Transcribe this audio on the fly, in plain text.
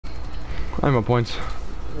I'm at points.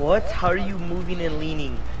 What? How are you moving and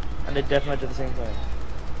leaning on the deathmatch at the same time?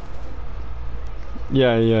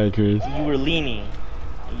 Yeah, Chris. You were leaning.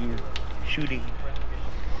 You were shooting.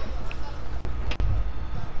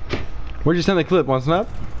 Where'd you send the clip? On Snap?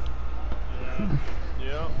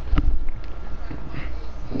 Yeah.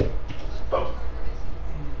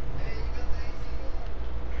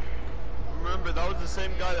 Remember, that was the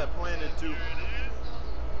same guy that planted too.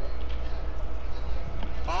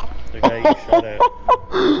 Huh? The guy you shot at.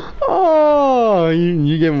 Oh,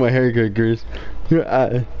 you gave him a haircut, Chris.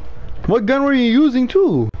 What gun were you using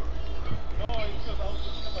too?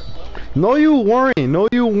 No, you weren't. No,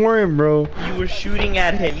 you weren't, bro. You were shooting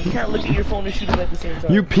at him. You can't look at your phone and shoot him at the same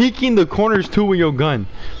time. You peeking the corners too with your gun.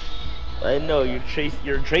 I know, you're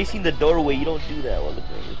tracing the doorway. You don't do that while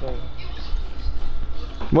looking at your phone.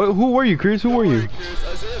 What? Who were you, Chris? Who were you?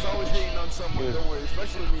 Isaiah's always hating on someone, don't worry,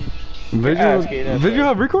 especially me. Did you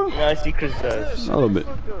have recoil? Yeah, I see Chris does. A little bit.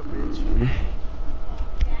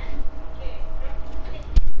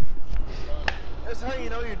 That's how you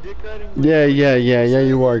know you're dick riding. Yeah,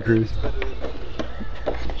 you are, Chris.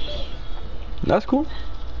 That's cool.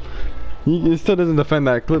 He still doesn't defend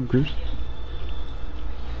that clip, Chris.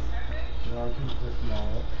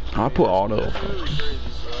 I'll put auto. That's really crazy,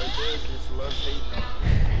 so Isaiah just loves hating on.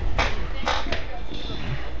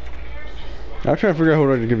 I'm trying to figure out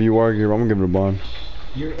who to give you war gear, but I'm gonna give it a bond.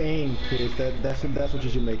 Your aim, Chris, that's what you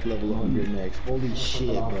should make level 100 next. Holy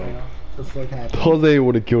shit, bro. What the fuck happened? Jose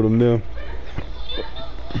would have killed him now.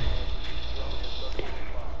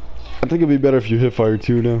 I think it'd be better if you hit fire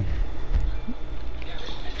too now.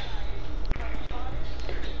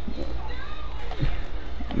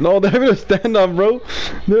 No, they're having a standoff, bro.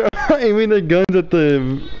 They're aiming their guns at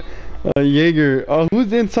the Jaeger. Oh,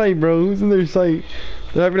 who's inside, bro? Who's in their sight?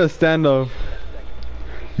 They're having a standoff.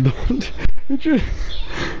 Don't.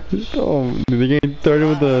 Oh, they're getting started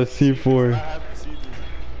with the C4.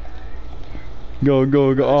 Go.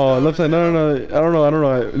 Oh, left side. No. I don't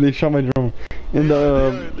know. They shot my drone. And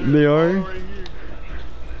they are.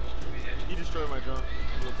 He destroyed my drone,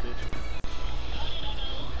 little bitch.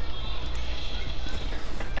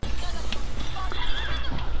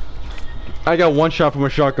 I got one shot from a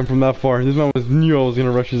shotgun from that far. This man knew I was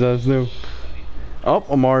gonna rush his ass too. Oh,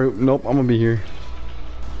 Amari. Nope, I'm gonna be here.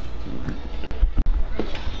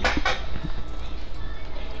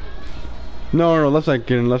 No, left side,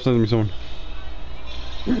 kidding. Left side, me someone.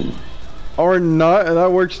 Or not,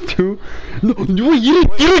 that works too. No, you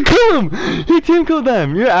didn't kill him! You team killed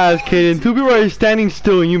them! Your ass, Kaden. Two people are standing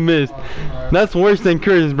still and you missed. That's worse than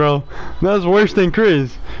Chris, bro. That's worse than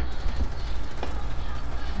Chris.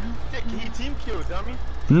 He team killed, dummy.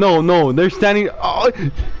 No, they're standing. Oh,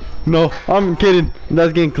 no, I'm kidding.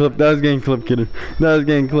 That's getting clipped. That's getting clipped, kidding. That's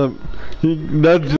getting clipped. That's